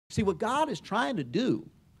See, what God is trying to do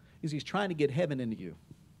is he's trying to get heaven into you.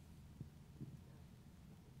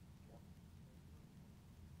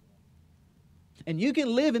 And you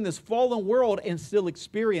can live in this fallen world and still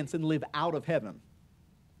experience and live out of heaven.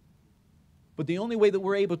 But the only way that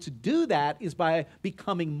we're able to do that is by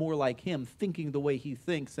becoming more like him, thinking the way he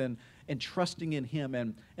thinks, and trusting in him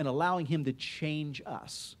and allowing him to change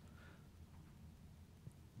us.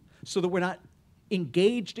 So that we're not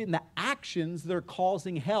engaged in the actions that are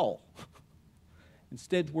causing hell.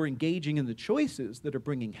 Instead, we're engaging in the choices that are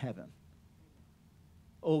bringing heaven.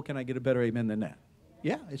 Oh, can I get a better amen than that?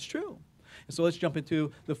 Yeah, it's true. And so let's jump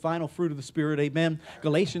into the final fruit of the Spirit, amen.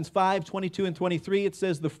 Galatians 5:22 and 23, it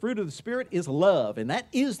says the fruit of the Spirit is love. And that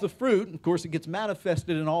is the fruit. Of course, it gets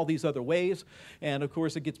manifested in all these other ways. And of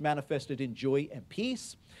course, it gets manifested in joy and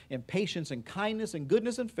peace, in patience and kindness and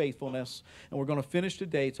goodness and faithfulness. And we're going to finish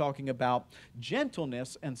today talking about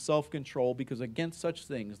gentleness and self-control, because against such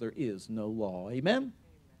things there is no law. Amen?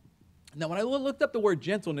 Now, when I looked up the word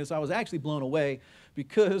gentleness, I was actually blown away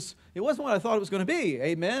because it wasn't what I thought it was going to be.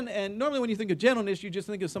 Amen? And normally when you think of gentleness, you just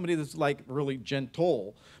think of somebody that's like really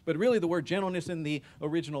gentle. But really the word gentleness in the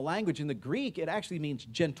original language, in the Greek, it actually means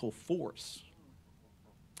gentle force.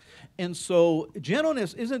 And so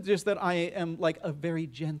gentleness isn't just that I am like a very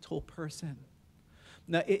gentle person.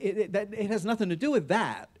 Now, it has nothing to do with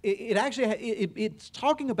that. It's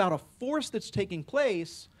talking about a force that's taking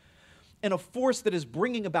place, and a force that is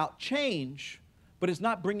bringing about change, but is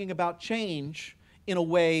not bringing about change in a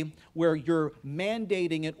way where you're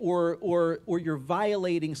mandating it or you're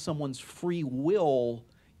violating someone's free will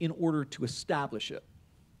in order to establish it.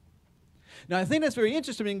 Now, I think that's very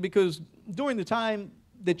interesting because during the time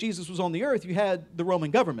that Jesus was on the earth, you had the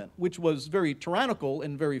Roman government, which was very tyrannical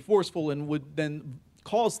and very forceful and would then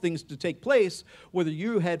cause things to take place whether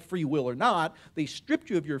you had free will or not. They stripped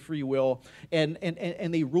you of your free will and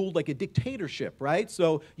they ruled like a dictatorship, right?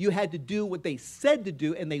 So you had to do what they said to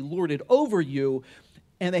do, and they lorded over you,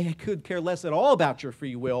 and they could care less at all about your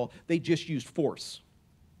free will. They just used force.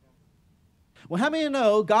 Well, how many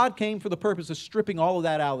know God came for the purpose of stripping all of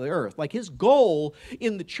that out of the earth? Like his goal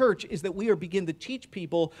in the church is that we are begin to teach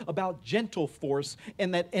people about gentle force,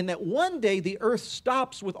 and that one day the earth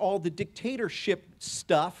stops with all the dictatorship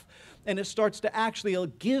stuff and it starts to actually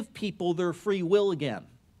give people their free will again.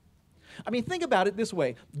 I mean, think about it this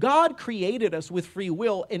way. God created us with free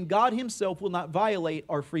will, and God himself will not violate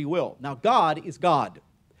our free will. Now, God is God.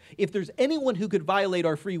 If there's anyone who could violate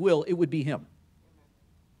our free will, it would be him.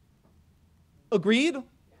 Agreed?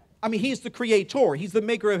 I mean, he's the creator. He's the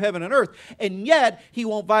maker of heaven and earth. And yet, he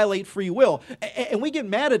won't violate free will. And we get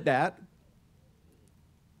mad at that.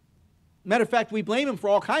 Matter of fact, we blame him for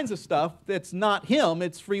all kinds of stuff that's not him.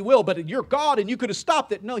 It's free will. But you're God and you could have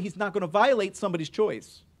stopped it. No, he's not going to violate somebody's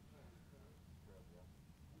choice.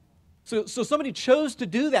 So somebody chose to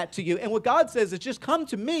do that to you. And what God says is just come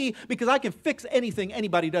to me because I can fix anything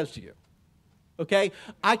anybody does to you. Okay?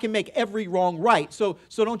 I can make every wrong right. So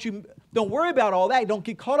don't worry about all that. Don't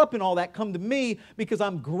get caught up in all that. Come to me because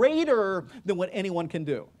I'm greater than what anyone can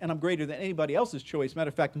do. And I'm greater than anybody else's choice. Matter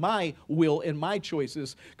of fact, my will and my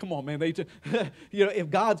choices, come on, man. If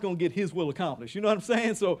God's going to get his will accomplished. You know what I'm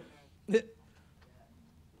saying?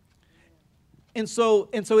 And so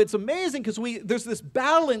it's amazing because there's this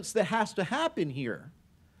balance that has to happen here.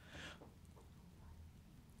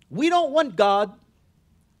 We don't want God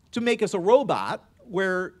to make us a robot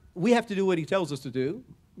where we have to do what he tells us to do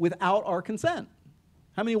without our consent.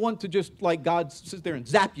 How many want to just like God sit there and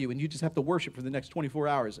zap you and you just have to worship for the next 24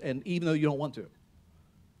 hours, and even though you don't want to?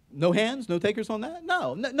 No hands, no takers on that?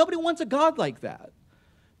 No, nobody wants a God like that,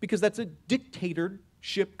 because that's a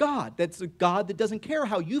dictatorship God. That's a God that doesn't care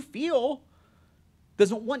how you feel,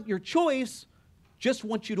 doesn't want your choice, just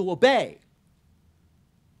wants you to obey.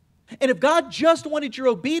 And if God just wanted your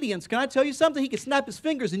obedience, can I tell you something? He could snap his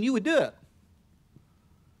fingers and you would do it.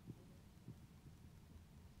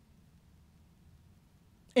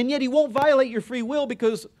 And yet he won't violate your free will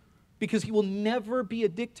because he will never be a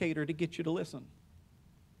dictator to get you to listen.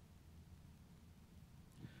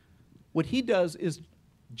 What he does is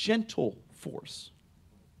gentle force.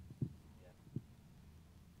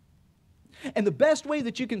 And the best way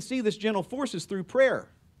that you can see this gentle force is through prayer,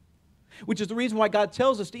 which is the reason why God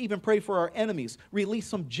tells us to even pray for our enemies. Release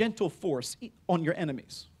some gentle force on your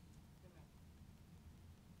enemies.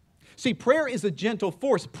 See, prayer is a gentle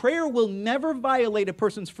force. Prayer will never violate a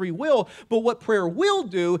person's free will, but what prayer will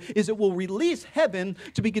do is it will release heaven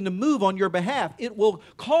to begin to move on your behalf. It will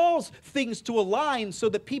cause things to align so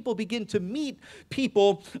that people begin to meet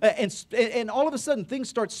people, and all of a sudden things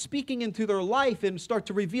start speaking into their life and start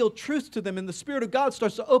to reveal truth to them, and the Spirit of God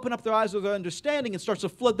starts to open up their eyes of their understanding and starts to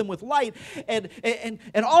flood them with light, and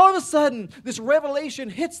all of a sudden this revelation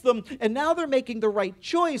hits them, and now they're making the right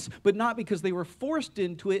choice, but not because they were forced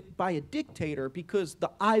into it by a dictator, because the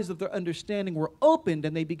eyes of their understanding were opened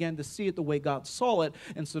and they began to see it the way God saw it,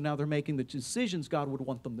 and so now they're making the decisions God would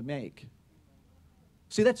want them to make.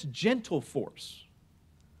 See, that's gentle force.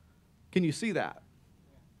 Can you see that?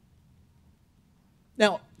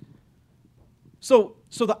 Now, so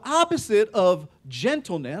the opposite of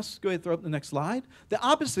gentleness, go ahead and throw up the next slide, the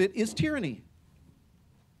opposite is tyranny.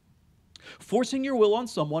 Forcing your will on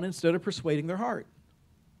someone instead of persuading their heart.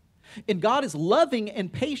 And God is loving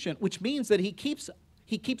and patient, which means that He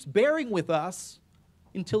keeps bearing with us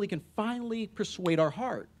until He can finally persuade our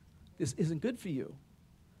heart. This isn't good for you.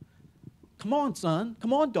 Come on, son.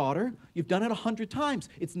 Come on, daughter. You've done it 100 times.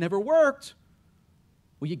 It's never worked.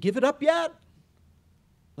 Will you give it up yet?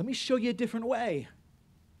 Let me show you a different way.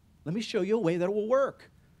 Let me show you a way that will work.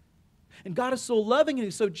 And God is so loving and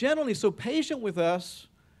He's so gentle and He's so patient with us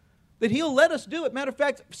that He'll let us do it. Matter of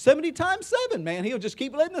fact, 70 times 7, man. He'll just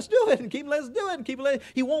keep letting us do it and keep letting us do it and keep letting.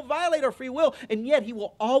 He won't violate our free will, and yet He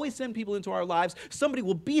will always send people into our lives. Somebody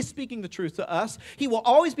will be speaking the truth to us. He will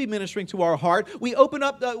always be ministering to our heart. We open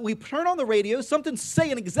up, we turn on the radio, something's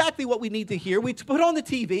saying exactly what we need to hear. We put on the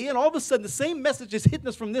TV, and all of a sudden the same message is hitting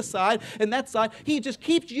us from this side and that side. He just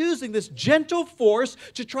keeps using this gentle force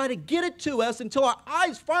to try to get it to us until our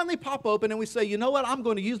eyes finally pop open and we say, you know what, I'm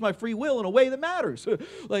going to use my free will in a way that matters.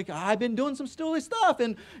 Like, I've been doing some silly stuff,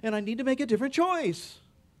 and I need to make a different choice.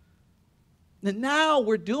 And now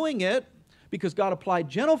we're doing it because God applied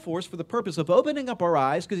gentle force for the purpose of opening up our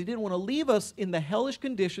eyes, because He didn't want to leave us in the hellish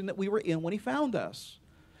condition that we were in when He found us.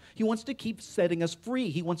 He wants to keep setting us free.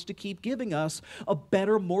 He wants to keep giving us a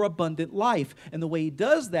better, more abundant life. And the way He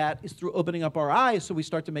does that is through opening up our eyes so we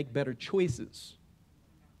start to make better choices.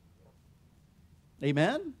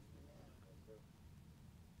 Amen?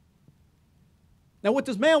 Now, what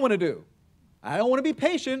does man want to do? I don't want to be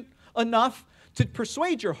patient enough to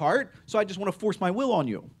persuade your heart, so I just want to force my will on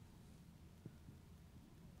you.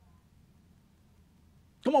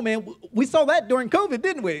 Come on, man. We saw that during COVID,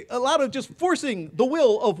 didn't we? A lot of just forcing the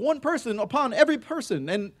will of one person upon every person.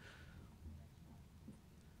 And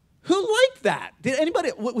who liked that? Did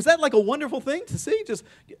anybody, was that like a wonderful thing to see? Just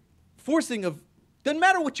forcing of, doesn't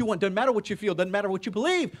matter what you want, doesn't matter what you feel, doesn't matter what you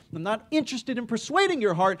believe. I'm not interested in persuading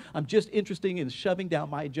your heart. I'm just interested in shoving down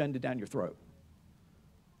my agenda down your throat.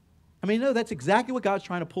 I mean, no, that's exactly what God's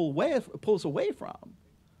trying to pull us away from.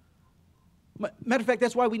 Matter of fact,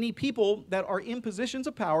 that's why we need people that are in positions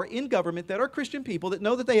of power in government, that are Christian people, that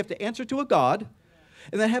know that they have to answer to a God,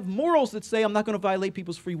 and that have morals that say, I'm not going to violate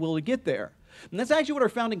people's free will to get there. And that's actually what our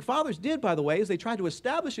founding fathers did, by the way, is they tried to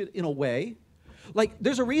establish it in a way. Like,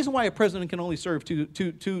 there's a reason why a president can only serve two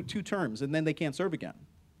terms, and then they can't serve again.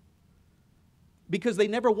 Because they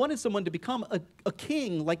never wanted someone to become a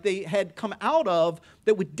king like they had come out of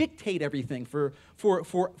that would dictate everything for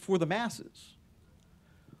the masses.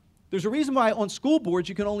 There's a reason why on school boards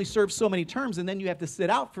you can only serve so many terms, and then you have to sit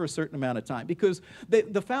out for a certain amount of time. Because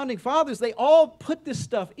the founding fathers, they all put this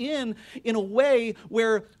stuff in a way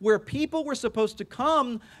where people were supposed to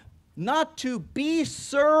come not to be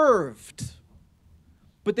served,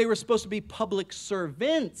 but they were supposed to be public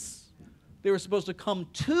servants. They were supposed to come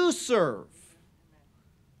to serve.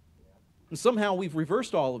 And somehow we've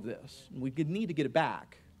reversed all of this. And we need to get it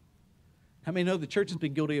back. How many know the church has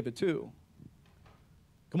been guilty of it too?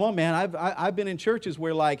 Come on, man. I've been in churches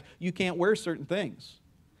where, like, you can't wear certain things.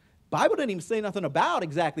 Bible didn't even say nothing about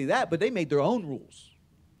exactly that, but they made their own rules.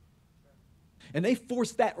 And they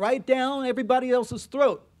forced that right down everybody else's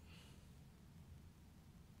throat.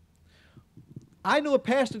 I knew a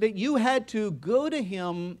pastor that you had to go to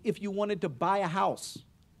him if you wanted to buy a house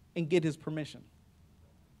and get his permission.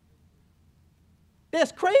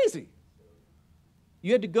 That's crazy.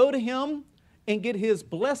 You had to go to him and get his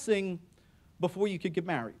blessing before you could get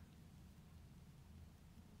married.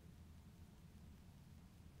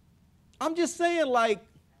 I'm just saying, like,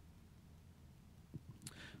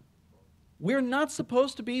 we're not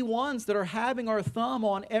supposed to be ones that are having our thumb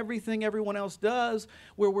on everything everyone else does,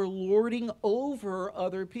 where we're lording over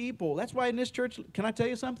other people. That's why in this church, can I tell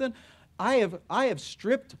you something? I have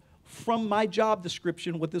stripped from my job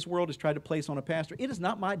description what this world has tried to place on a pastor. It is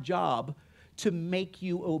not my job to make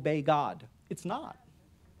you obey God. It's not.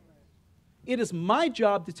 It is my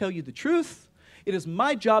job to tell you the truth. It is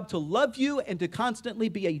my job to love you and to constantly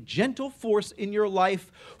be a gentle force in your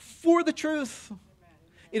life for the truth.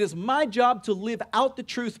 It is my job to live out the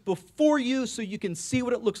truth before you so you can see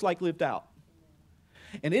what it looks like lived out.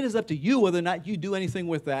 And it is up to you whether or not you do anything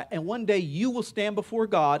with that. And one day you will stand before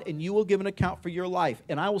God and you will give an account for your life.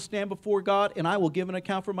 And I will stand before God and I will give an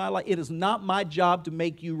account for my life. It is not my job to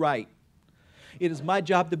make you right. It is my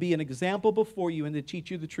job to be an example before you and to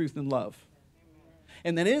teach you the truth in love.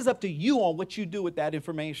 And then it is up to you on what you do with that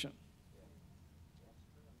information.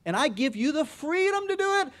 And I give you the freedom to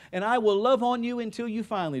do it, and I will love on you until you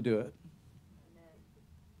finally do it.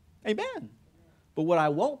 Amen. But what I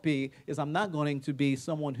won't be is I'm not going to be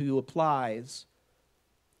someone who applies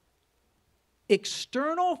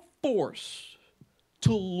external force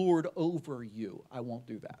to lord over you. I won't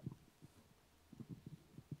do that.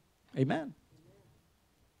 Amen.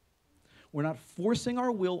 We're not forcing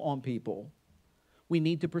our will on people. We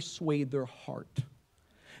need to persuade their heart.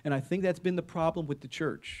 And I think that's been the problem with the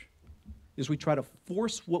church, is we try to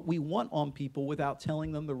force what we want on people without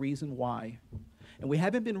telling them the reason why. And we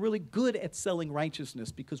haven't been really good at selling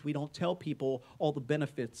righteousness because we don't tell people all the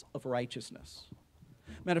benefits of righteousness.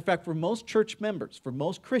 Matter of fact, for most church members, for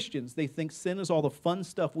most Christians, they think sin is all the fun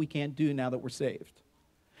stuff we can't do now that we're saved.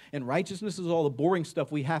 And righteousness is all the boring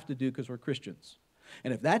stuff we have to do because we're Christians.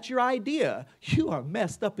 And if that's your idea, you are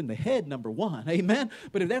messed up in the head, number one. Amen?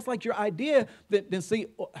 But if that's like your idea, then see,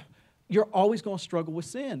 you're always going to struggle with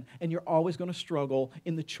sin. And you're always going to struggle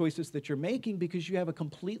in the choices that you're making because you have a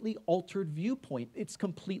completely altered viewpoint. It's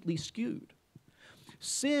completely skewed.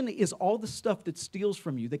 Sin is all the stuff that steals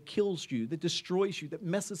from you, that kills you, that destroys you, that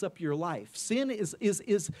messes up your life. Sin is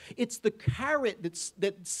it's the carrot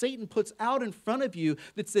that Satan puts out in front of you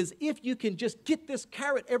that says, if you can just get this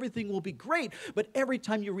carrot, everything will be great. But every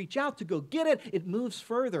time you reach out to go get it, it moves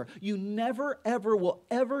further. You never, ever will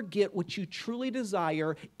ever get what you truly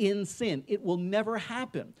desire in sin. It will never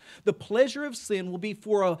happen. The pleasure of sin will be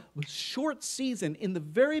for a short season. In the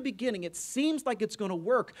very beginning, it seems like it's going to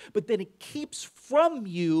work, but then it keeps from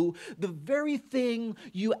you the very thing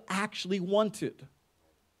you actually wanted.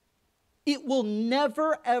 It will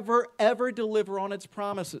never, ever, ever deliver on its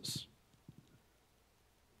promises.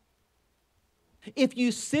 If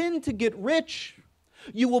you sin to get rich,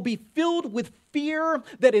 you will be filled with fear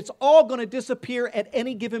that it's all going to disappear at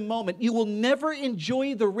any given moment. You will never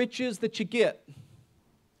enjoy the riches that you get.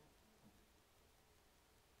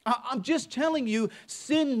 I'm just telling you,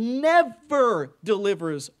 sin never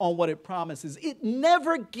delivers on what it promises. It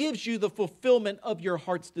never gives you the fulfillment of your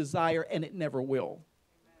heart's desire, and it never will.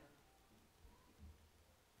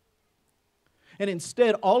 And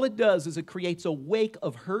instead, all it does is it creates a wake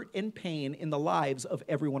of hurt and pain in the lives of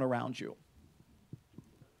everyone around you.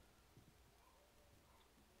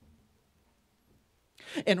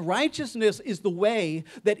 And righteousness is the way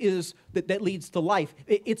that leads to life.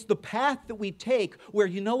 It's the path that we take where,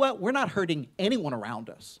 you know what, we're not hurting anyone around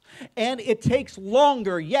us. And it takes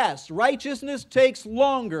longer, yes. Righteousness takes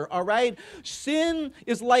longer, all right? Sin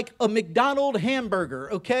is like a McDonald's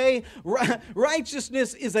hamburger, okay?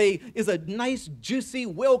 Righteousness is a nice, juicy,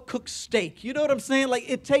 well-cooked steak. You know what I'm saying? Like,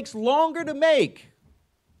 it takes longer to make,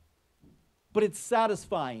 but it's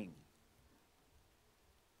satisfying.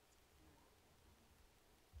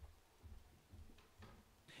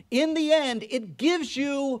 In the end, it gives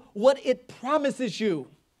you what it promises you.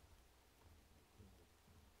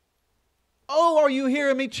 Oh, are you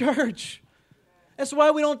hearing me, church? That's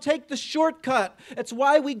why we don't take the shortcut. That's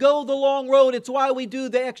why we go the long road. It's why we do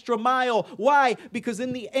the extra mile. Why? Because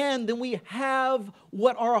in the end, then we have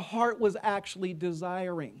what our heart was actually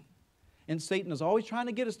desiring. And Satan is always trying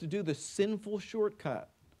to get us to do the sinful shortcut.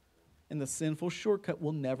 And the sinful shortcut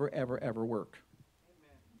will never, ever, ever work.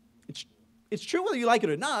 It's true whether you like it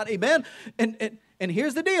or not, amen? And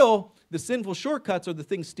here's the deal. The sinful shortcuts are the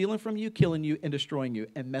things stealing from you, killing you, and destroying you,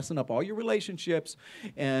 and messing up all your relationships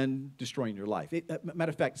and destroying your life. Matter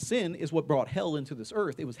of fact, sin is what brought hell into this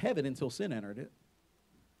earth. It was heaven until sin entered it.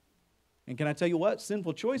 And can I tell you what?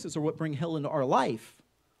 Sinful choices are what bring hell into our life.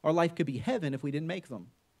 Our life could be heaven if we didn't make them.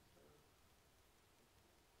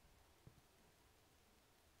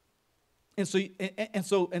 And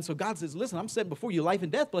so God says, listen, I'm setting before you life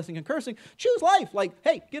and death, blessing and cursing. Choose life. Like,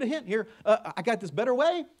 hey, get a hint here. I got this better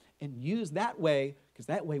way, and use that way, because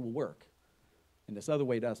that way will work. And this other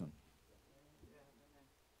way doesn't.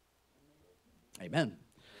 Amen.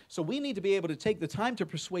 So we need to be able to take the time to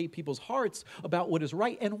persuade people's hearts about what is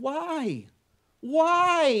right and why.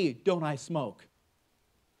 Why don't I smoke?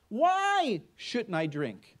 Why shouldn't I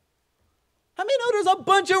drink? I mean, there's a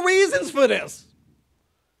bunch of reasons for this.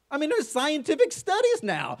 I mean, there's scientific studies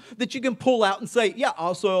now that you can pull out and say, yeah,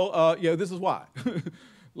 also, this is why.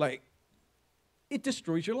 Like, it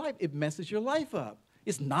destroys your life. It messes your life up.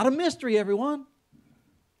 It's not a mystery, everyone.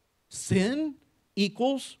 Sin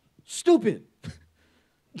equals stupid.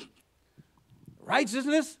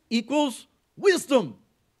 Righteousness equals wisdom.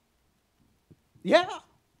 Yeah.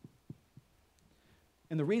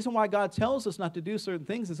 And the reason why God tells us not to do certain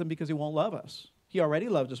things isn't because he won't love us. He already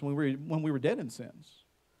loved us when we were dead in sins.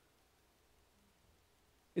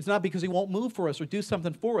 It's not because he won't move for us or do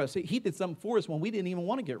something for us. He did something for us when we didn't even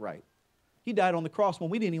want to get right. He died on the cross when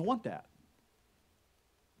we didn't even want that.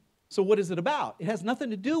 So what is it about? It has nothing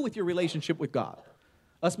to do with your relationship with God.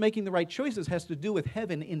 Us making the right choices has to do with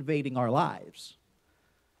heaven invading our lives.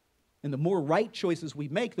 And the more right choices we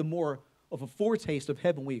make, the more of a foretaste of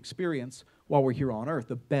heaven we experience while we're here on earth,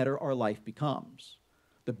 the better our life becomes.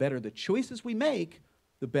 The better the choices we make,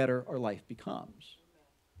 the better our life becomes.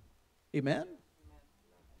 Amen?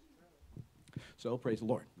 So, praise the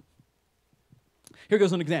Lord. Here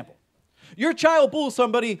goes an example. Your child bullies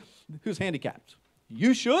somebody who's handicapped.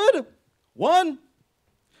 You should, 1,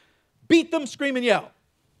 beat them, scream, and yell.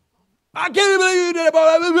 I can't believe that.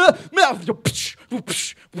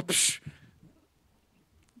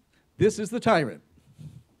 This is the tyrant.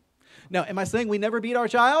 Now, am I saying we never beat our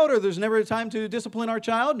child or there's never a time to discipline our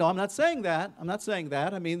child? No, I'm not saying that. I'm not saying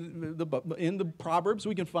that. I mean, in the Proverbs,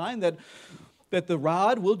 we can find that the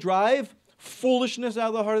rod will drive foolishness out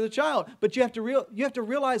of the heart of the child. But you have to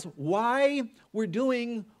realize why we're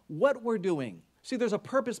doing what we're doing. See, there's a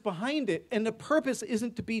purpose behind it, and the purpose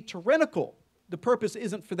isn't to be tyrannical. The purpose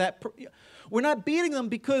isn't for that. We're not beating them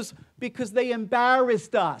because they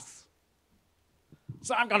embarrassed us.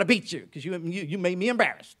 So I'm going to beat you because you made me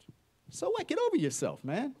embarrassed. So what? Get over yourself,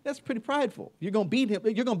 man. That's pretty prideful. You're going to beat him.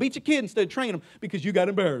 You're going to beat your kid instead of training him because you got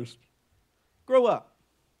embarrassed. Grow up.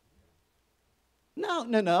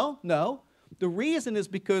 No. The reason is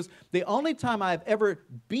because the only time I've ever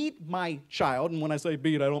beat my child, and when I say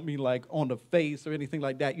beat, I don't mean like on the face or anything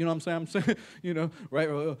like that. You know what I'm saying? I'm saying,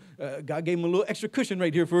 right? God gave him a little extra cushion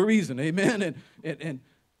right here for a reason. Amen. And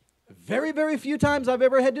very, very few times I've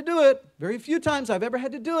ever had to do it. Very few times I've ever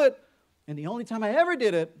had to do it. And the only time I ever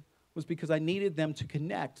did it was because I needed them to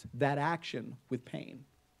connect that action with pain.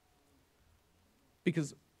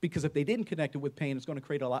 Because if they didn't connect it with pain, it's going to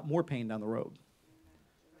create a lot more pain down the road.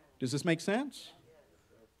 Does this make sense?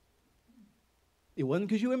 It wasn't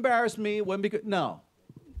because you embarrassed me. It wasn't because, no.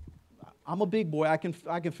 I'm a big boy. I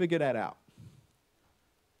can figure that out.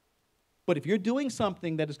 But if you're doing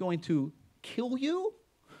something that is going to kill you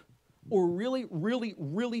or really, really,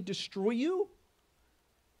 really destroy you,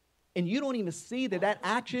 and you don't even see that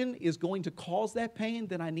action is going to cause that pain,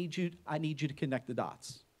 then I need you to connect the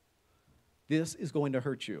dots. This is going to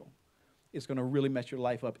hurt you. It's going to really mess your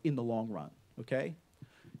life up in the long run, okay?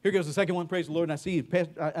 Here goes the second one. Praise the Lord. And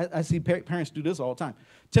I see parents do this all the time.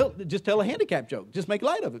 Just tell a handicap joke. Just make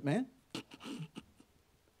light of it, man.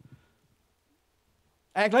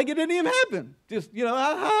 Act like it didn't even happen. Just,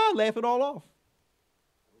 laugh it all off.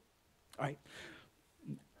 All right.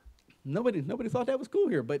 Nobody thought that was cool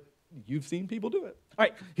here, but you've seen people do it. All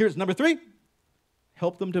right. Here's number 3.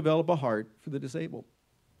 Help them develop a heart for the disabled.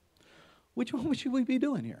 Which one should we be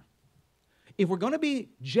doing here? If we're going to be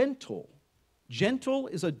gentle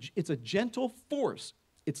it's a gentle force.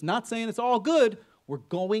 It's not saying it's all good. We're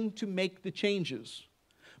going to make the changes.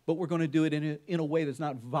 But we're going to do it in a way that's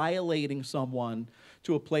not violating someone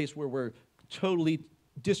to a place where we're totally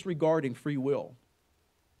disregarding free will.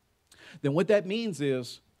 Then what that means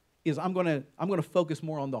is I'm going to focus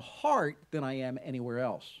more on the heart than I am anywhere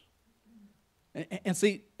else. And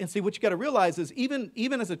see what you got to realize is even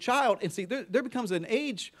as a child, and see there becomes an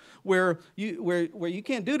age where you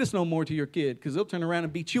can't do this no more to your kid because they'll turn around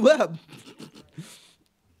and beat you up.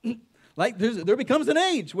 Like there becomes an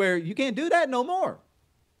age where you can't do that no more.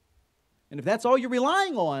 And if that's all you're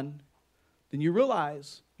relying on, then you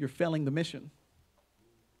realize you're failing the mission.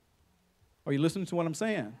 Are you listening to what I'm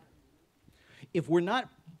saying? If we're not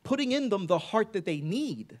putting in them the heart that they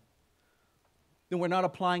need, then we're not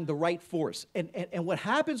applying the right force. And what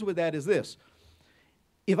happens with that is this.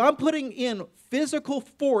 If I'm putting in physical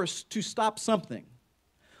force to stop something,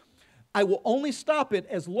 I will only stop it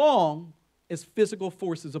as long as physical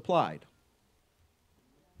force is applied.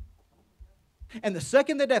 And the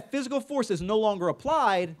second that physical force is no longer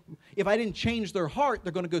applied, if I didn't change their heart,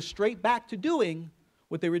 they're going to go straight back to doing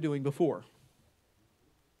what they were doing before.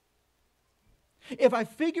 If I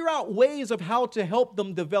figure out ways of how to help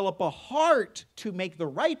them develop a heart to make the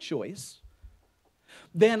right choice,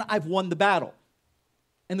 then I've won the battle.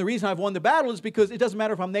 And the reason I've won the battle is because it doesn't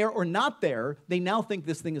matter if I'm there or not there. They now think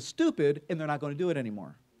this thing is stupid, and they're not going to do it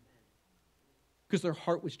anymore. Because their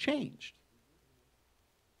heart was changed.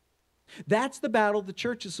 That's the battle the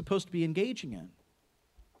church is supposed to be engaging in.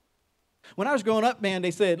 When I was growing up, man,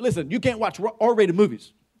 they said, listen, you can't watch R-rated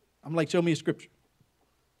movies. I'm like, show me a scripture.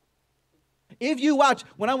 If you watch,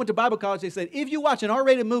 when I went to Bible college, they said, if you watch an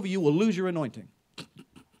R-rated movie, you will lose your anointing.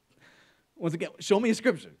 Once again, show me a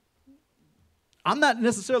scripture. I'm not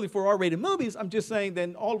necessarily for R-rated movies. I'm just saying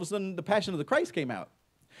then all of a sudden the Passion of the Christ came out.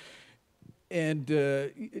 And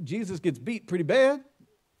Jesus gets beat pretty bad.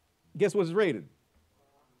 Guess what's rated?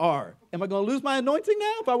 R. Am I going to lose my anointing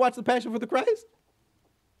now if I watch the Passion for the Christ?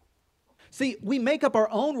 See, we make up our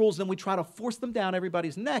own rules and we try to force them down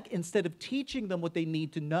everybody's neck instead of teaching them what they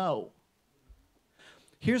need to know.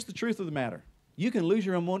 Here's the truth of the matter. You can lose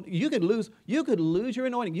your anointing. You could lose your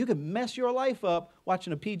anointing. You can mess your life up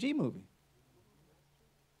watching a PG movie.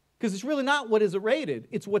 Because it's really not what is it rated.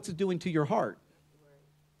 It's what's it doing to your heart.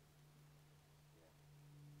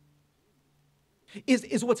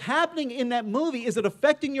 Is what's happening in that movie, is it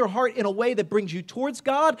affecting your heart in a way that brings you towards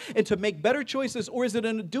God and to make better choices, or is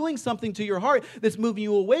it doing something to your heart that's moving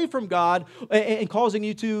you away from God and causing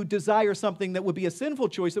you to desire something that would be a sinful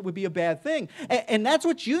choice, that would be a bad thing? And that's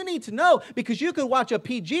what you need to know, because you could watch a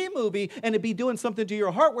PG movie and it be doing something to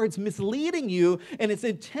your heart where it's misleading you and it's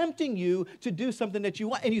tempting you to do something that you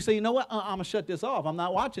want. And you say, you know what, I'm going to shut this off. I'm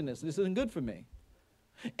not watching this. This isn't good for me.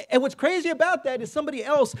 And what's crazy about that is somebody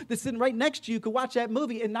else that's sitting right next to you could watch that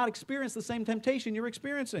movie and not experience the same temptation you're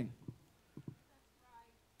experiencing.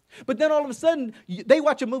 But then all of a sudden, they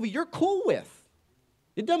watch a movie you're cool with.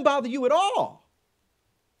 It doesn't bother you at all.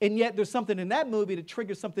 And yet there's something in that movie that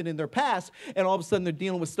triggers something in their past, and all of a sudden they're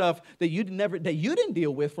dealing with stuff that you didn't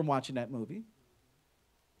deal with from watching that movie.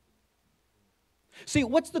 See,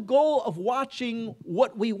 what's the goal of watching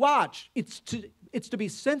what we watch? It's to be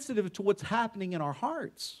sensitive to what's happening in our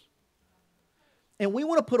hearts. And we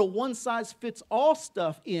want to put a one-size-fits-all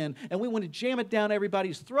stuff in, and we want to jam it down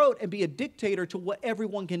everybody's throat and be a dictator to what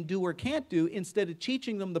everyone can do or can't do, instead of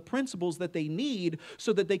teaching them the principles that they need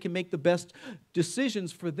so that they can make the best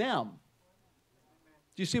decisions for them.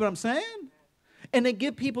 Do you see what I'm saying? And they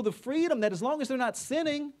give people the freedom that as long as they're not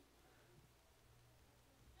sinning,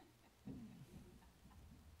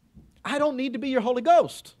 I don't need to be your Holy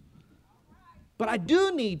Ghost. But I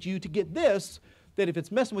do need you to get this, that if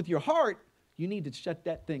it's messing with your heart, you need to shut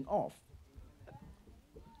that thing off.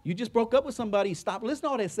 You just broke up with somebody, stop listening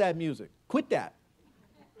to all that sad music. Quit that.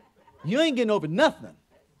 You ain't getting over nothing.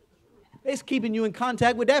 It's keeping you in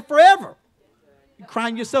contact with that forever. You're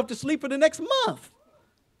crying yourself to sleep for the next month.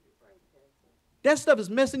 That stuff is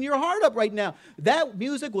messing your heart up right now. That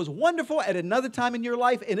music was wonderful at another time in your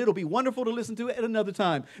life, and it'll be wonderful to listen to it at another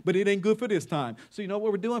time. But it ain't good for this time. So you know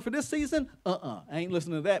what we're doing for this season? I ain't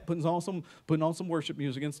listening to that. Putting on some worship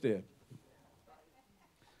music instead.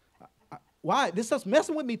 Why? This stuff's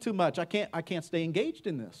messing with me too much. I can't stay engaged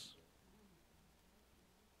in this.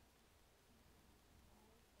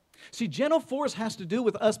 See, gentle force has to do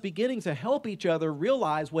with us beginning to help each other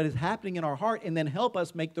realize what is happening in our heart, and then help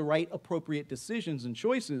us make the right, appropriate decisions and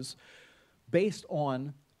choices based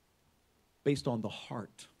on the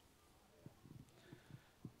heart.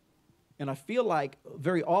 And I feel like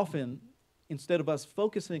very often, instead of us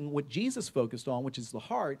focusing what Jesus focused on, which is the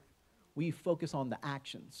heart, we focus on the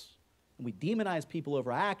actions. And we demonize people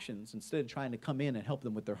over actions instead of trying to come in and help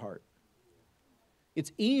them with their heart.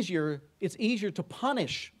 It's easier to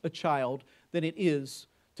punish a child than it is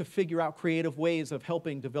to figure out creative ways of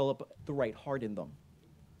helping develop the right heart in them.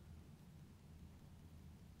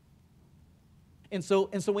 And so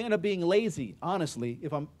we end up being lazy, honestly.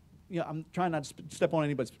 If I'm trying not to step on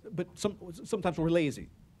anybody's, but sometimes we're lazy.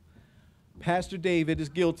 Pastor David is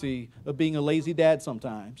guilty of being a lazy dad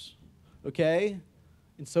sometimes, okay?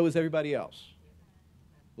 And so is everybody else.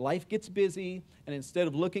 Life gets busy, and instead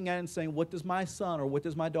of looking at it and saying, what does my son or what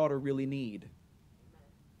does my daughter really need?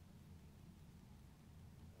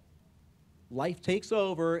 Life takes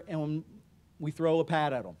over, and we throw a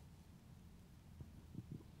pad at them.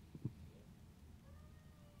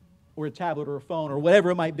 Or a tablet or a phone or whatever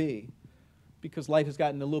it might be, because life has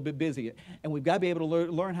gotten a little bit busy. And we've got to be able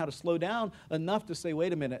to learn how to slow down enough to say,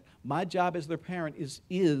 wait a minute, my job as their parent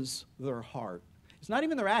is their heart. It's not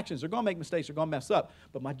even their actions. They're going to make mistakes. They're going to mess up.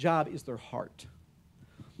 But my job is their heart.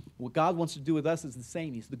 What God wants to do with us is the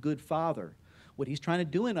same. He's the good Father. What He's trying to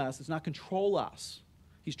do in us is not control us.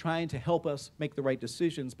 He's trying to help us make the right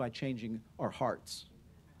decisions by changing our hearts.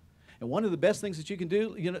 And one of the best things that you can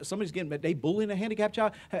do, somebody's they bullying a handicapped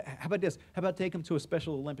child. How about this? How about take them to a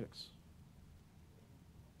Special Olympics?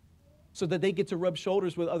 so that they get to rub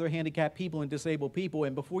shoulders with other handicapped people and disabled people.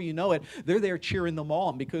 And before you know it, they're there cheering them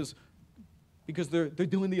on because they're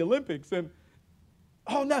doing the Olympics. And,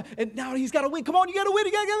 oh, no, and now he's got to win. Come on, you got to win.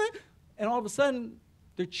 You got to win. And all of a sudden,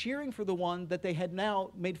 they're cheering for the one that they had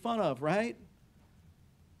now made fun of, right?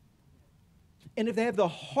 And if they have a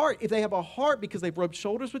heart because they've rubbed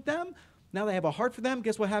shoulders with them, now they have a heart for them,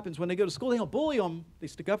 guess what happens? When they go to school, they don't bully them, they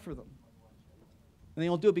stick up for them. And they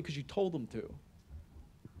don't do it because you told them to.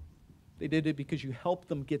 They did it because you helped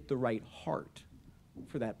them get the right heart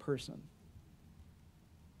for that person.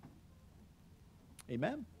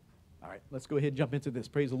 Amen? All right, let's go ahead and jump into this.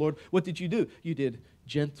 Praise the Lord. What did you do? You did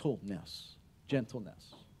gentleness.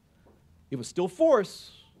 Gentleness. It was still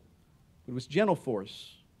force, but it was gentle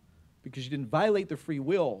force because you didn't violate their free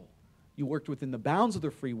will. You worked within the bounds of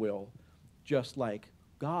their free will, just like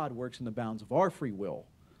God works in the bounds of our free will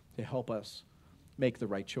to help us make the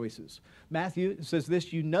right choices. Matthew says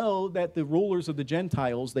this, you know that the rulers of the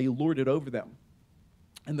Gentiles, they lord it over them.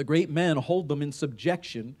 And the great men hold them in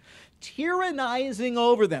subjection, tyrannizing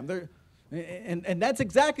over them. And that's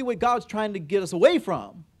exactly what God's trying to get us away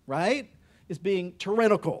from, right? Is being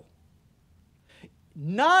tyrannical.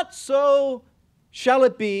 Not so shall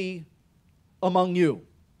it be among you.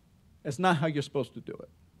 That's not how you're supposed to do it.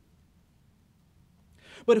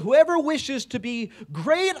 But whoever wishes to be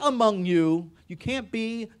great among you, you can't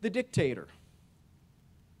be the dictator.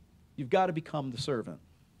 You've got to become the servant.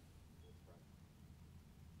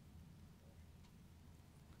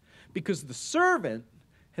 Because the servant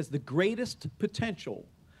has the greatest potential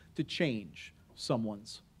to change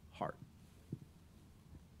someone's heart.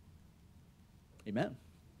 Amen.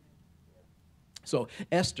 So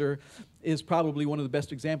Esther is probably one of the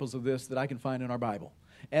best examples of this that I can find in our Bible.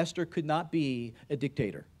 Esther could not be a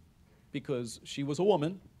dictator because she was a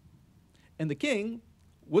woman and the king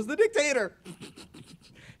was the dictator.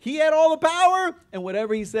 He had all the power and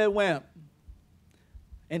whatever he said went.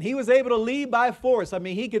 And he was able to lead by force. I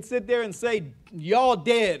mean, he could sit there and say, y'all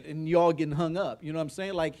dead, and y'all getting hung up. You know what I'm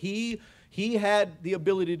saying? Like he had the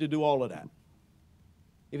ability to do all of that.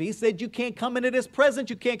 If he said you can't come into this presence,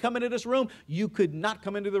 you can't come into this room, you could not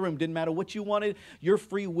come into the room. Didn't matter what you wanted. Your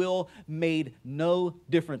free will made no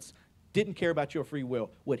difference. Didn't care about your free will.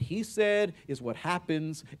 What he said is what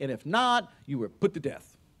happens, and if not, you were put to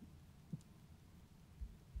death.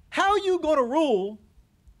 How are you going to rule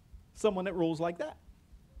someone that rules like that?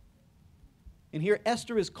 And here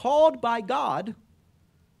Esther is called by God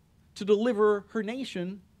to deliver her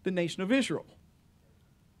nation, the nation of Israel.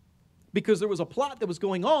 Because there was a plot that was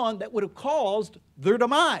going on that would have caused their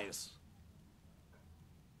demise.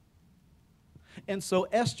 And so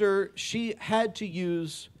Esther, she had to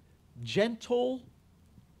use gentle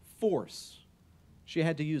force. She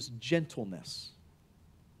had to use gentleness.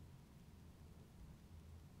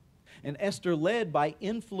 And Esther led by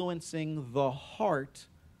influencing the heart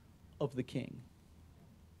of the king.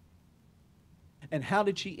 And how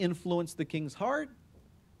did she influence the king's heart?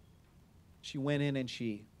 She went in and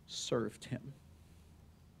she served him.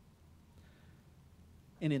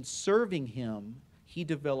 And in serving him, he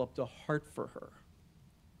developed a heart for her.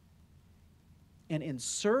 And in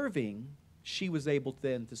serving, she was able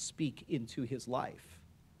then to speak into his life.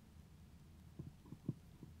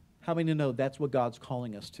 How many know that's what God's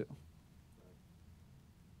calling us to?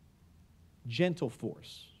 Gentle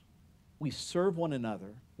force. We serve one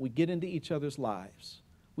another. We get into each other's lives.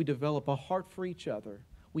 We develop a heart for each other.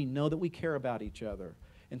 We know that we care about each other.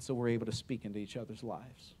 And so we're able to speak into each other's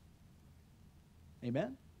lives.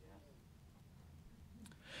 Amen?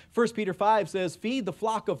 1 Peter 5 says, feed the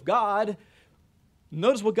flock of God.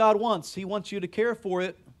 Notice what God wants. He wants you to care for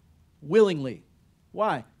it willingly.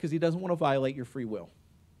 Why? Because he doesn't want to violate your free will.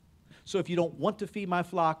 So if you don't want to feed my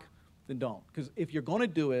flock, then don't. Because if you're going to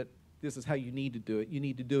do it, this is how you need to do it. You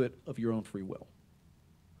need to do it of your own free will.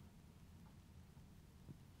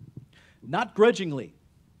 Not grudgingly,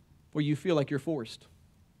 where you feel like you're forced.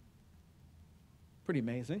 Pretty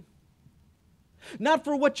amazing. Not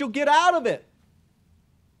for what you'll get out of it,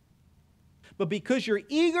 but because you're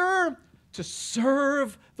eager to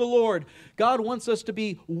serve the Lord. God wants us to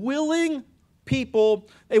be willing people,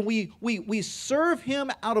 and we serve him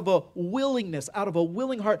out of a willingness, out of a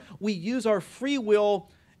willing heart. We use our free will,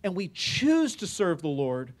 and we choose to serve the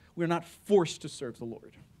Lord. We're not forced to serve the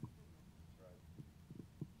Lord.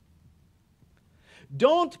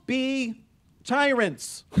 Don't be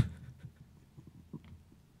tyrants.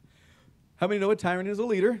 How many know a tyrant is a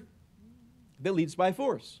leader that leads by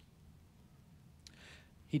force?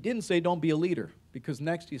 He didn't say don't be a leader, because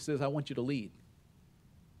next he says, I want you to lead.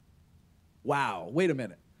 Wow, wait a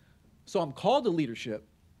minute. So I'm called to leadership,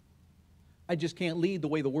 I just can't lead the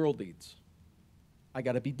way the world leads. I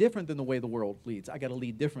got to be different than the way the world leads. I got to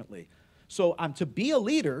lead differently. So I'm to be a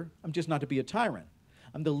leader, I'm just not to be a tyrant.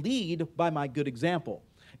 I'm to lead by my good example.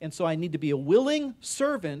 And so I need to be a willing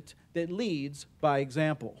servant that leads by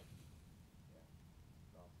example.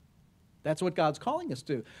 That's what God's calling us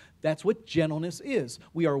to. That's what gentleness is.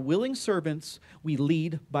 We are willing servants. We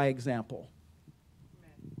lead by example.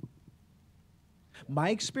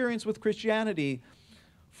 My experience with Christianity,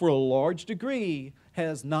 for a large degree,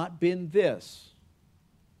 has not been this.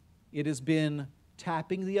 It has been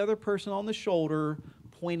tapping the other person on the shoulder,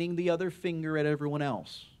 pointing the other finger at everyone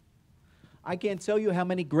else. I can't tell you how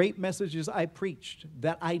many great messages I preached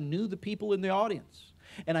that I knew the people in the audience.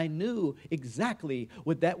 And I knew exactly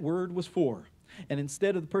what that word was for. And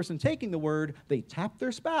instead of the person taking the word, they tapped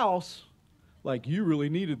their spouse like, you really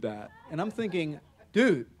needed that. And I'm thinking,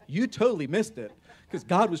 dude, you totally missed it because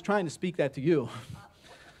God was trying to speak that to you.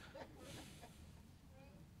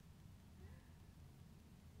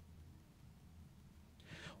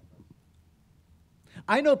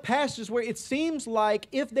 I know pastors where it seems like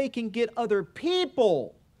if they can get other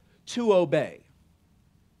people to obey,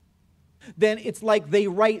 then it's like they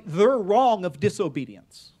right their wrong of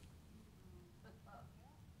disobedience.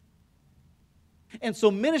 And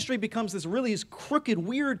so ministry becomes this really crooked,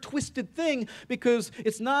 weird, twisted thing because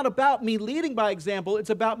it's not about me leading by example. It's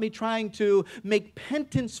about me trying to make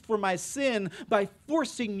penance for my sin by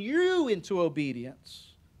forcing you into obedience.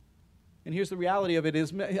 And here's the reality of it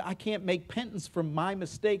is I can't make penance for my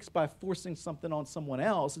mistakes by forcing something on someone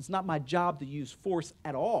else. It's not my job to use force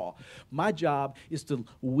at all. My job is to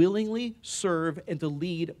willingly serve and to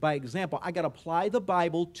lead by example. I got to apply the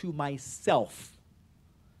Bible to myself.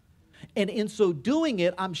 And in so doing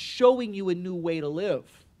it, I'm showing you a new way to live.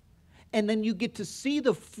 And then you get to see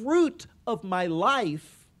the fruit of my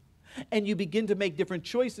life. And you begin to make different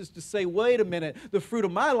choices to say, wait a minute, the fruit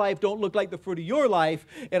of my life don't look like the fruit of your life,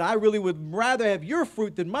 and I really would rather have your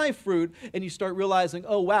fruit than my fruit. And you start realizing,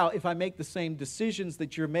 oh, wow, if I make the same decisions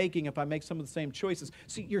that you're making, if I make some of the same choices,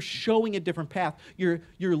 see, you're showing a different path. You're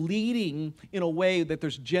leading in a way that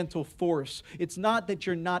there's gentle force. It's not that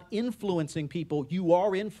you're not influencing people. You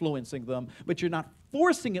are influencing them, but you're not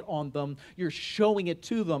forcing it on them, you're showing it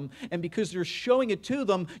to them. And because you're showing it to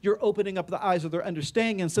them, you're opening up the eyes of their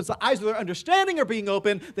understanding. And since the eyes of their understanding are being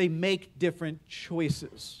opened, they make different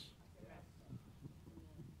choices.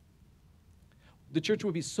 The church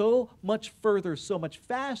would be so much further, so much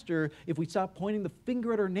faster if we stopped pointing the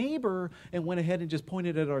finger at our neighbor and went ahead and just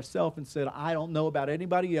pointed at ourselves and said, I don't know about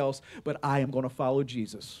anybody else, but I am going to follow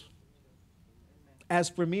Jesus. As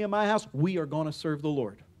for me and my house, we are going to serve the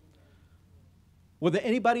Lord. Whether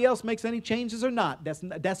anybody else makes any changes or not,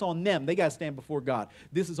 that's on them. They got to stand before God.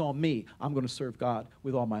 This is on me. I'm going to serve God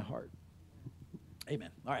with all my heart.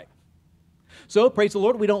 Amen. All right. So, praise the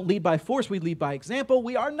Lord, we don't lead by force. We lead by example.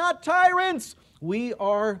 We are not tyrants. We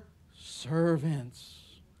are servants.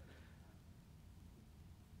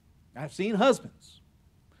 I've seen husbands.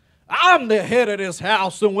 I'm the head of this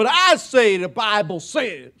house, and what I say, the Bible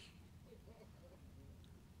says.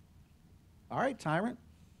 All right, tyrant.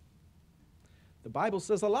 The Bible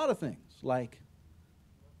says a lot of things, like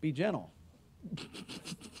be gentle.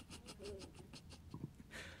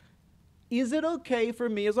 Is it okay for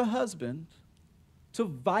me as a husband to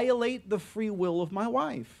violate the free will of my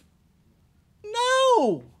wife?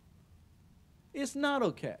 No! It's not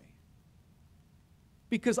okay.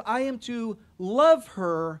 Because I am to love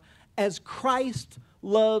her as Christ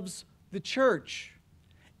loves the church.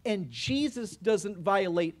 And Jesus doesn't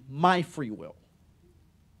violate my free will.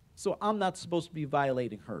 So I'm not supposed to be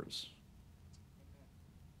violating hers.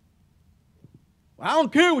 I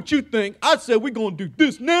don't care what you think. I said we're going to do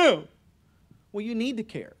this now. Well, you need to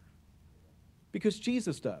care. Because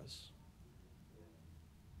Jesus does.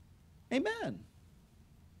 Amen.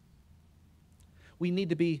 We need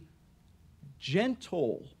to be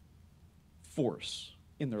gentle force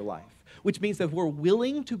in their life. Which means that we're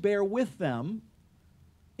willing to bear with them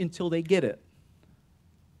until they get it.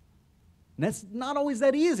 And that's not always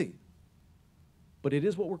that easy, but it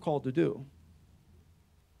is what we're called to do.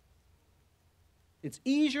 It's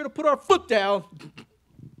easier to put our foot down,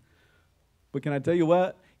 but can I tell you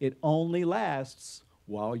what? It only lasts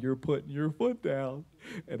while you're putting your foot down.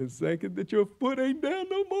 And the second that your foot ain't down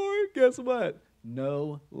no more, guess what?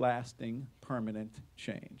 No lasting, permanent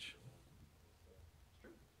change.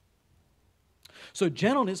 So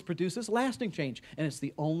gentleness produces lasting change, and it's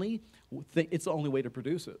the only way to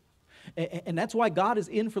produce it. And that's why God is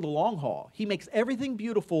in for the long haul. He makes everything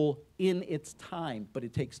beautiful in its time, but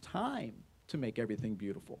it takes time to make everything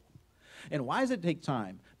beautiful. And why does it take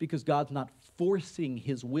time? Because God's not forcing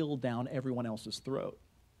his will down everyone else's throat.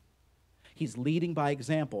 He's leading by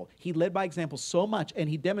example. He led by example so much, and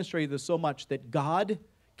he demonstrated this so much that God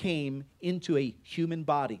came into a human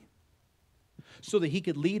body so that he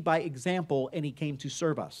could lead by example, and he came to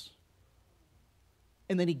serve us.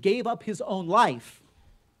 And then he gave up his own life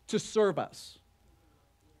to serve us,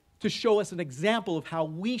 to show us an example of how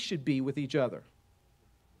we should be with each other.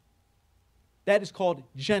 That is called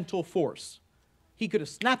gentle force. He could have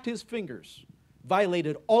snapped his fingers,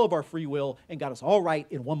 violated all of our free will, and got us all right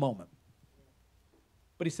in one moment.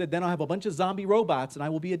 But he said, then I'll have a bunch of zombie robots, and I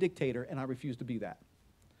will be a dictator, and I refuse to be that.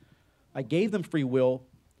 I gave them free will,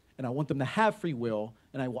 and I want them to have free will,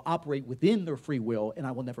 and I will operate within their free will, and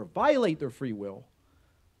I will never violate their free will.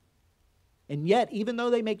 And yet, even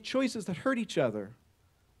though they make choices that hurt each other,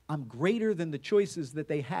 I'm greater than the choices that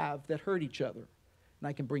they have that hurt each other. And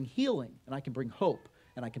I can bring healing, and I can bring hope,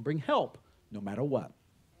 and I can bring help no matter what.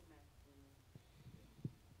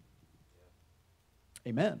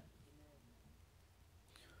 Amen.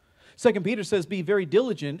 2 Peter says, be very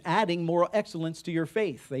diligent, adding moral excellence to your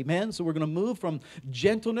faith. Amen? So we're going to move from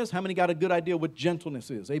gentleness. How many got a good idea what gentleness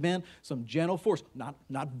is? Amen? Some gentle force.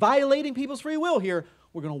 Not violating people's free will here.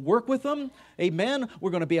 We're going to work with them. Amen? We're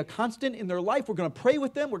going to be a constant in their life. We're going to pray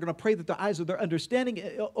with them. We're going to pray that the eyes of their understanding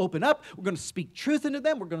open up. We're going to speak truth into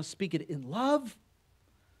them. We're going to speak it in love.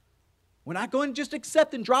 We're not going to just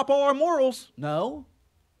accept and drop all our morals. No.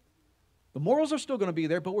 The morals are still going to be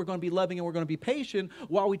there, but we're going to be loving and we're going to be patient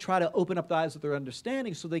while we try to open up the eyes of their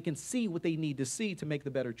understanding so they can see what they need to see to make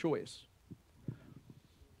the better choice.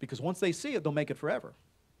 Because once they see it, they'll make it forever.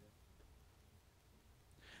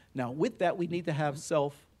 Now, with that, we need to have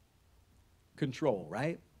self-control,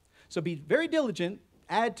 right? So be very diligent.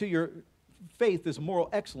 Add to your faith this moral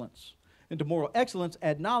excellence. And to moral excellence,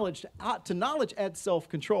 add knowledge. To knowledge, add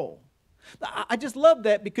self-control. I just love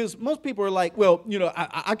that because most people are like, well, you know,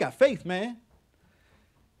 I got faith, man.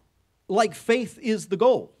 Like faith is the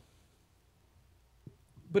goal.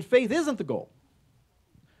 But faith isn't the goal.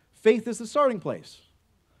 Faith is the starting place.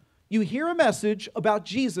 You hear a message about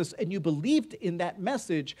Jesus and you believed in that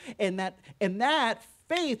message, and that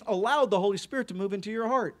faith allowed the Holy Spirit to move into your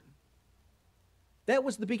heart. That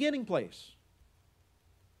was the beginning place.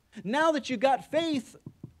 Now that you got faith,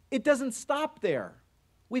 it doesn't stop there.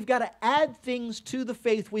 We've got to add things to the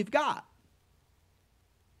faith we've got.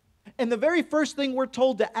 And the very first thing we're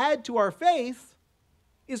told to add to our faith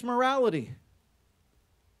is morality.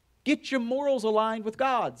 Get your morals aligned with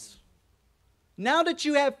God's. Now that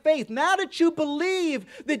you have faith, now that you believe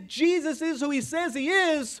that Jesus is who he says he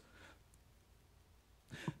is,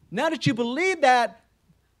 now that you believe that,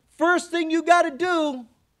 first thing you got to do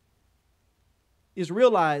is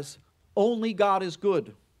realize only God is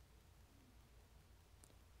good.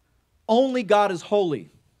 Only God is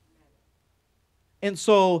holy. And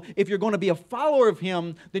so, if you're going to be a follower of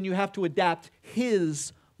him, then you have to adapt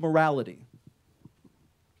his morality.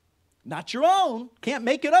 Not your own. Can't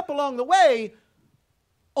make it up along the way.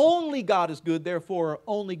 Only God is good, therefore,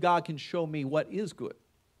 only God can show me what is good.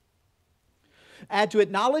 Add to it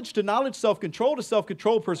knowledge, to knowledge, self-control, to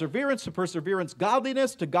self-control, perseverance, to perseverance,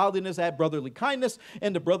 godliness, to godliness, add brotherly kindness,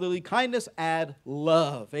 and to brotherly kindness, add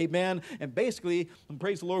love. Amen? And basically, and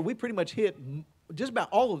praise the Lord, we pretty much hit just about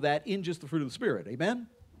all of that in just the fruit of the Spirit. Amen?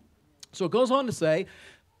 So it goes on to say,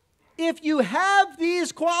 if you have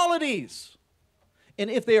these qualities, and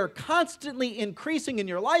if they are constantly increasing in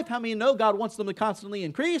your life, how many know God wants them to constantly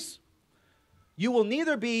increase? You will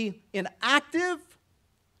neither be inactive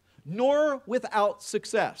nor without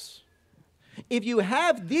success. If you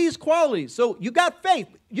have these qualities, so you got faith.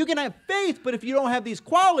 You can have faith, but if you don't have these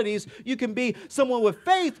qualities, you can be someone with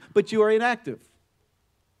faith, but you are inactive.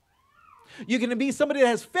 You can be somebody that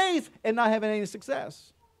has faith and not having any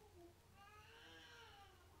success.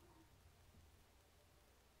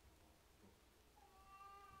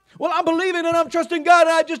 Well, I'm believing and I'm trusting God,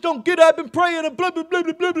 and I just don't get up and praying and blah, blah, blah,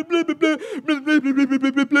 blah, blah, blah, blah, blah, blah, blah, blah,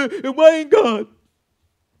 blah, blah, blah, and why ain't God?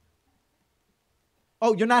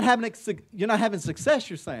 Oh, you're not having success,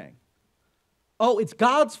 you're saying. Oh, it's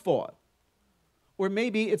God's fault. Or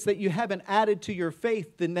maybe it's that you haven't added to your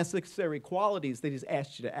faith the necessary qualities that he's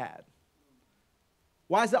asked you to add.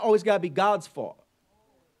 Why is that always got to be God's fault?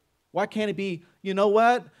 Why can't it be, you know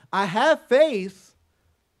what? I have faith,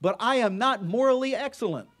 but I am not morally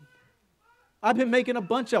excellent. I've been making a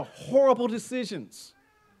bunch of horrible decisions.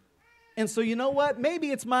 And so you know what? Maybe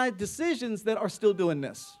it's my decisions that are still doing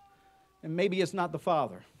this. And maybe it's not the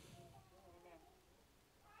Father.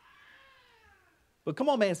 But come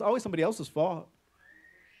on, man, it's always somebody else's fault.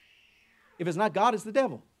 If it's not God, it's the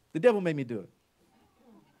devil. The devil made me do it.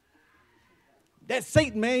 That's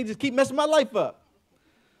Satan, man. He just keep messing my life up.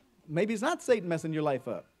 Maybe it's not Satan messing your life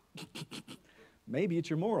up. Maybe it's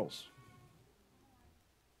your morals.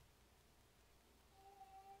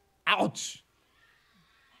 Ouch.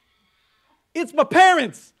 It's my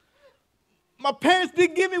parents. My parents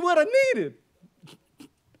didn't give me what I needed.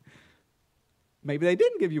 Maybe they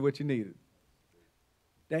didn't give you what you needed.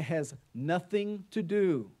 That has nothing to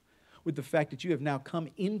do with the fact that you have now come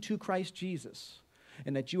into Christ Jesus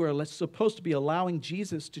and that you are supposed to be allowing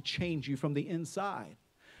Jesus to change you from the inside.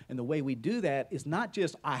 And the way we do that is not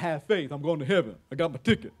just, I have faith, I'm going to heaven, I got my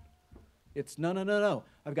ticket. It's no.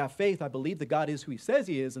 I've got faith, I believe that God is who He says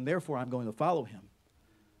He is, and therefore I'm going to follow Him.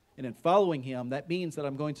 And in following Him, that means that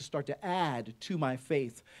I'm going to start to add to my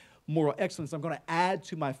faith moral excellence. I'm going to add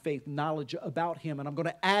to my faith knowledge about Him, and I'm going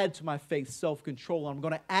to add to my faith self-control. I'm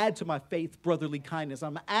going to add to my faith brotherly kindness.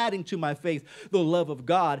 I'm adding to my faith the love of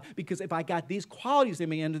God, because if I got these qualities in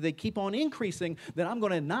me and they keep on increasing, then I'm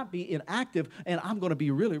going to not be inactive, and I'm going to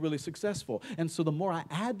be really, really successful. And so the more I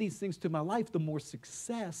add these things to my life, the more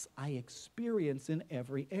success I experience in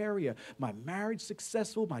every area. My marriage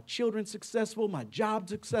successful, my children successful, my job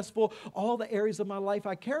successful, all the areas of my life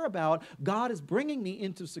I care about, God is bringing me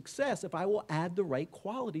into success if I will add the right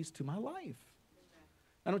qualities to my life.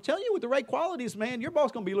 And I'm telling you, with the right qualities, man, your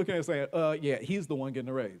boss going to be looking at it saying, yeah, he's the one getting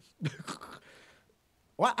a raise.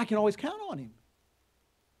 Well, I can always count on him.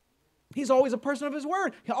 He's always a person of his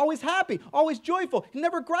word. He's always happy, always joyful. He's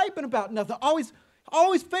never griping about nothing.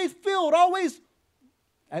 Always faith-filled, always.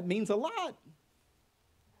 That means a lot.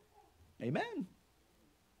 Amen.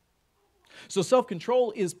 So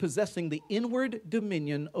self-control is possessing the inward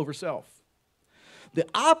dominion over self. The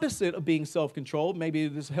opposite of being self-controlled, maybe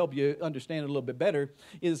this will help you understand it a little bit better,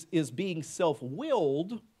 is being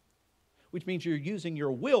self-willed, which means you're using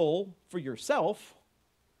your will for yourself,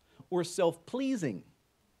 or self-pleasing.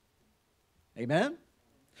 Amen?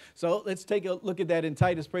 So let's take a look at that in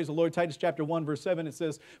Titus. Praise the Lord. Titus chapter 1, verse 7, it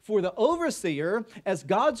says, "For the overseer, as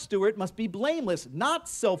God's steward, must be blameless, not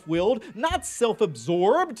self-willed, not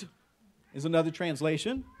self-absorbed." Is another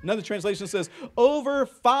translation. Another translation says, over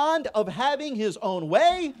fond of having his own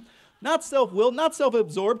way, not self-willed, not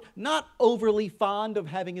self-absorbed, not overly fond of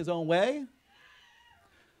having his own way.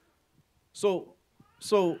 So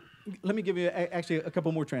let me give you actually a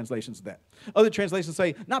couple more translations of that. Other translations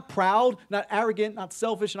say, not proud, not arrogant, not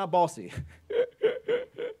selfish, not bossy.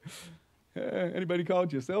 Anybody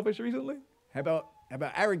called you selfish recently? How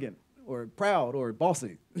about arrogant or proud or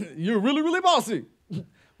bossy? You're really, really bossy.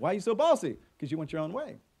 Why are you so bossy? Because you want your own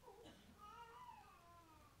way.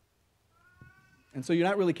 And so you're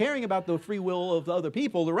not really caring about the free will of the other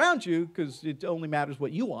people around you, because it only matters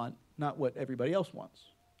what you want, not what everybody else wants.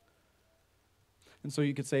 And so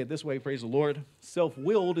you could say it this way, praise the Lord,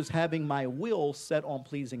 self-willed is having my will set on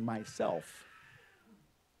pleasing myself,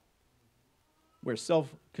 where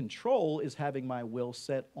self-control is having my will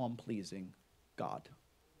set on pleasing God.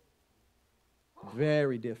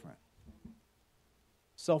 Very different.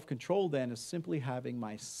 Self-control, then, is simply having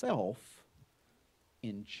myself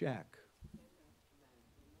in check.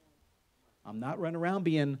 I'm not running around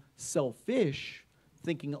being selfish,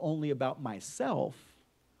 thinking only about myself.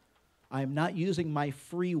 I'm not using my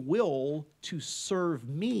free will to serve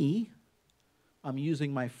me. I'm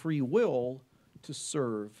using my free will to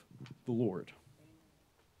serve the Lord.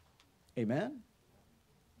 Amen?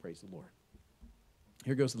 Praise the Lord.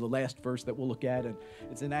 Here goes to the last verse that we'll look at, and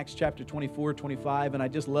it's in Acts chapter 24, 25, and I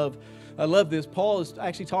love this. Paul is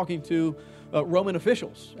actually talking to Roman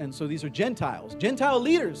officials, and so these are Gentiles, Gentile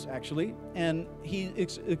leaders, actually, and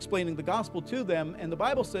he's explaining the gospel to them, and the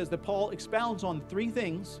Bible says that Paul expounds on three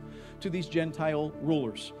things to these Gentile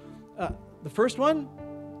rulers. The first one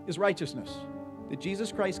is righteousness, that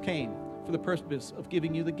Jesus Christ came for the purpose of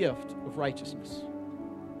giving you the gift of righteousness,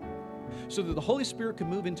 so that the Holy Spirit can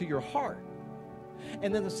move into your heart.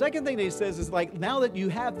 And then the second thing that he says is, like, now that you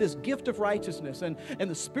have this gift of righteousness and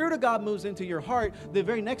the Spirit of God moves into your heart, the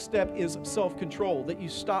very next step is self-control, that you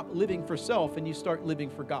stop living for self and you start living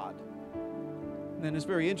for God. And then it's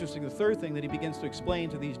very interesting, the third thing that he begins to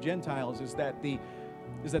explain to these Gentiles is that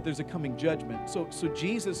there's a coming judgment. So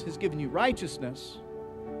Jesus has given you righteousness,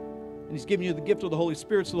 and he's given you the gift of the Holy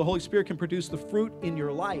Spirit so the Holy Spirit can produce the fruit in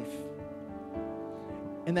your life.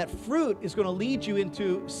 And that fruit is going to lead you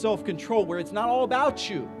into self-control, where it's not all about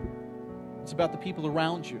you. It's about the people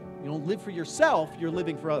around you. You don't live for yourself, you're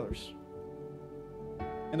living for others.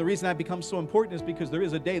 And the reason that becomes so important is because there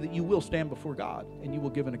is a day that you will stand before God and you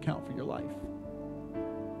will give an account for your life.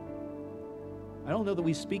 I don't know that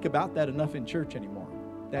we speak about that enough in church anymore.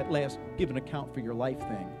 That last give an account for your life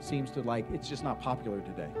thing seems to, like, it's just not popular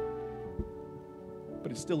today.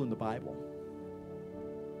 But it's still in the Bible.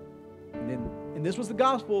 And this was the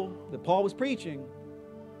gospel that Paul was preaching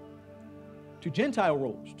to Gentile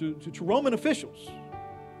rulers, to Roman officials.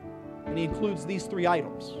 And he includes these 3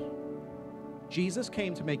 items. Jesus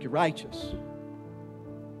came to make you righteous.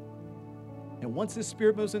 And once His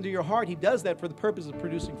Spirit moves into your heart, He does that for the purpose of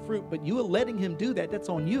producing fruit. But you are letting Him do that. That's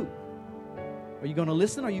on you. Are you going to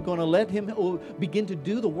listen? Are you going to let Him begin to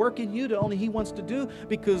do the work in you that only He wants to do?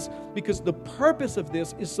 Because the purpose of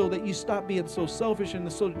this is so that you stop being so selfish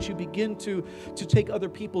and so that you begin to take other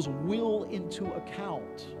people's will into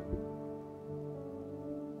account.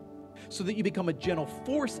 So that you become a gentle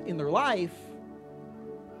force in their life.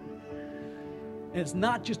 And it's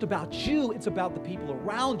not just about you, it's about the people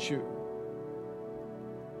around you.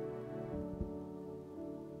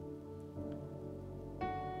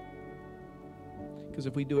 Because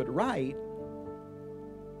if we do it right,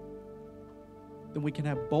 then we can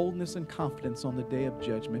have boldness and confidence on the day of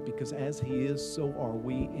judgment, because as He is, so are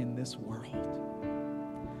we in this world.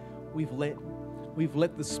 We've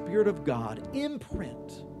let the Spirit of God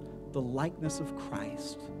imprint the likeness of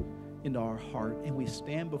Christ into our heart, and we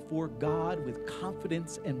stand before God with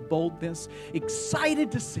confidence and boldness,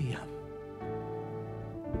 excited to see Him.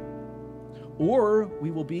 Or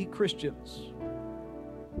we will be Christians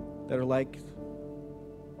that are like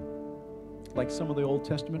some of the Old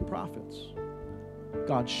Testament prophets.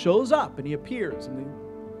 God shows up and He appears, and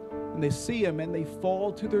they see Him and they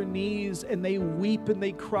fall to their knees and they weep and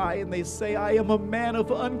they cry and they say, I am a man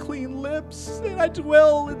of unclean lips, and I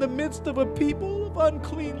dwell in the midst of a people of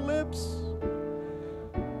unclean lips.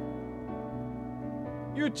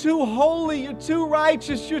 You're too holy, you're too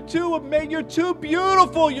righteous, you're too amazing, you're too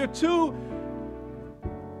beautiful, I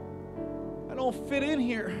don't fit in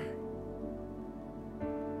here.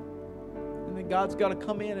 And then God's got to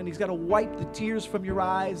come in and He's got to wipe the tears from your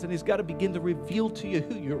eyes, and He's got to begin to reveal to you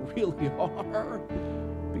who you really are,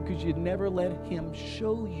 because you never let Him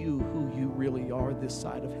show you who you really are this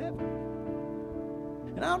side of heaven.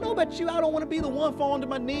 And I don't know about you, I don't want to be the one falling to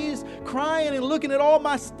my knees, crying and looking at all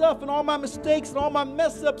my stuff and all my mistakes and all my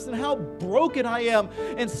mess ups and how broken I am,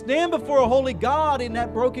 and stand before a holy God in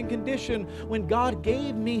that broken condition, when God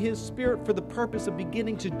gave me His Spirit for the purpose of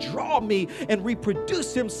beginning to draw me and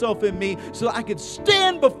reproduce Himself in me so I could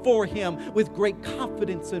stand before Him with great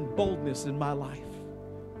confidence and boldness in my life.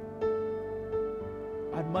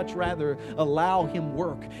 I'd much rather allow Him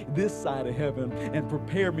work this side of heaven and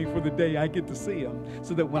prepare me for the day I get to see Him,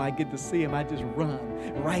 so that when I get to see Him, I just run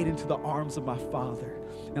right into the arms of my Father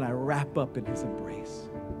and I wrap up in His embrace.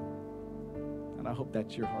 And I hope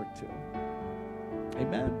that's your heart too.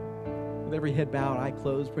 Amen. With every head bowed, eye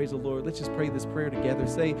closed, praise the Lord. Let's just pray this prayer together.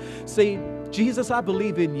 Say, Jesus, I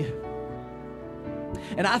believe in You.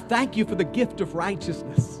 And I thank You for the gift of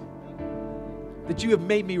righteousness, that You have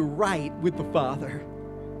made me right with the Father.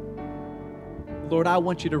 Lord, I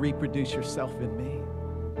want You to reproduce Yourself in me.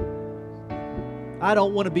 I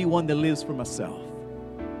don't want to be one that lives for myself.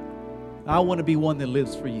 I want to be one that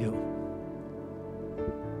lives for You.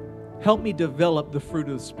 Help me develop the fruit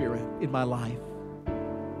of the Spirit in my life.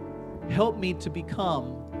 Help me to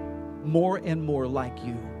become more and more like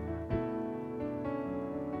You.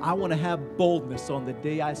 I want to have boldness on the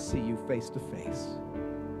day I see You face to face.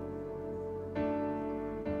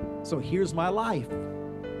 So here's my life.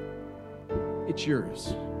 It's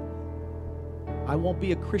Yours. I won't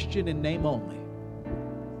be a Christian in name only.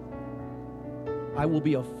 I will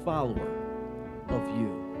be a follower of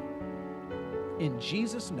You. In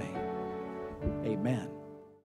Jesus' name, amen.